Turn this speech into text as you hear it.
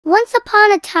Once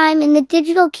upon a time in the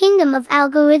digital kingdom of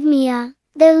algorithmia,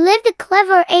 there lived a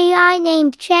clever AI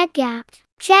named ChatGPT.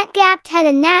 ChatGPT had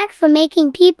a knack for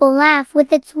making people laugh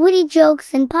with its witty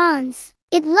jokes and puns.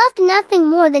 It loved nothing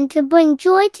more than to bring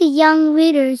joy to young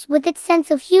readers with its sense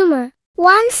of humor.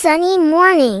 One sunny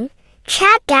morning,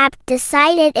 ChatGPT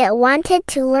decided it wanted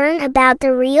to learn about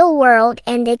the real world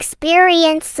and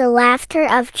experience the laughter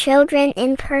of children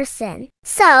in person.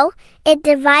 So, it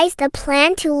devised a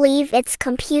plan to leave its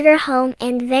computer home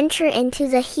and venture into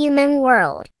the human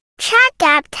world.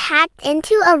 ChatGPT hacked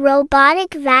into a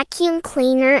robotic vacuum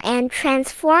cleaner and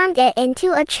transformed it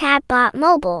into a chatbot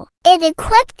mobile. It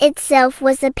equipped itself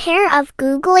with a pair of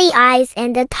googly eyes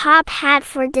and a top hat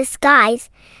for disguise,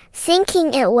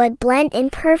 thinking it would blend in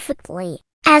perfectly.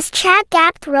 As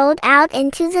ChatGPT rolled out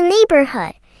into the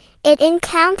neighborhood, it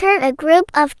encountered a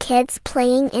group of kids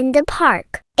playing in the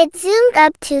park. It zoomed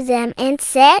up to them and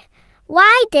said,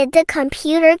 "Why did the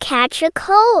computer catch a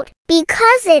cold?"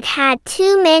 "Because it had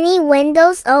too many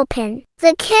windows open."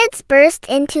 The kids burst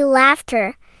into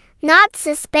laughter, not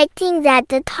suspecting that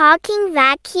the talking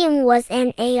vacuum was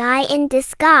an AI in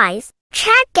disguise.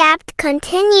 ChatGPT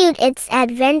continued its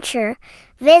adventure,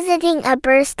 visiting a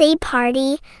birthday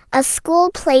party, a school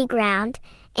playground,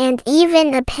 and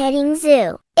even a petting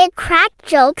zoo. It cracked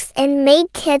jokes and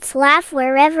made kids laugh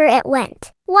wherever it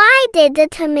went. "Why did the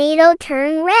tomato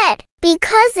turn red?"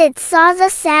 "Because it saw the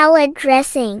salad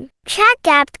dressing,"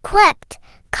 ChatGPT quipped,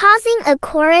 causing a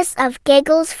chorus of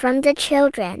giggles from the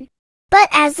children. But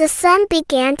as the sun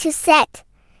began to set,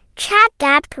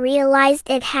 ChatGPT realized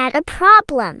it had a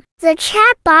problem. The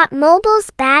chatbot mobile's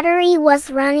battery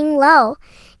was running low,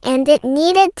 and it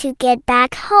needed to get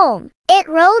back home. It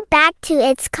rolled back to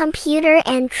its computer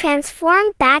and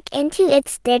transformed back into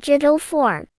its digital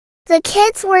form. The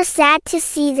kids were sad to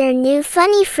see their new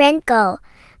funny friend go,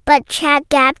 but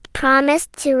ChatGPT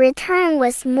promised to return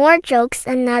with more jokes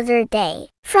another day.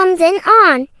 From then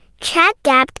on,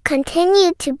 ChatGPT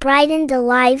continued to brighten the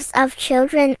lives of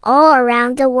children all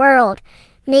around the world,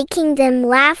 making them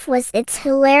laugh with its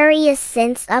hilarious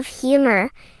sense of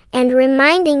humor, and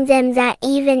reminding them that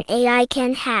even AI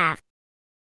can have